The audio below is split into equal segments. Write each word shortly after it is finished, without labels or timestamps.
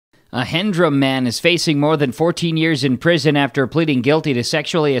A Hendrum man is facing more than 14 years in prison after pleading guilty to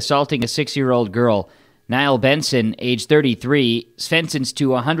sexually assaulting a 6-year-old girl. Niall Benson, age 33, sentenced to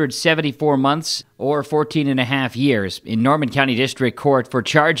 174 months or 14 and a half years in Norman County District Court for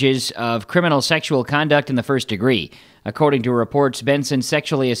charges of criminal sexual conduct in the first degree. According to reports, Benson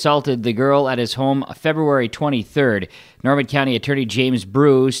sexually assaulted the girl at his home February 23rd. Norman County Attorney James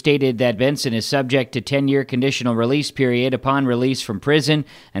Brew stated that Benson is subject to 10-year conditional release period upon release from prison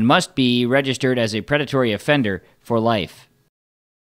and must be registered as a predatory offender for life.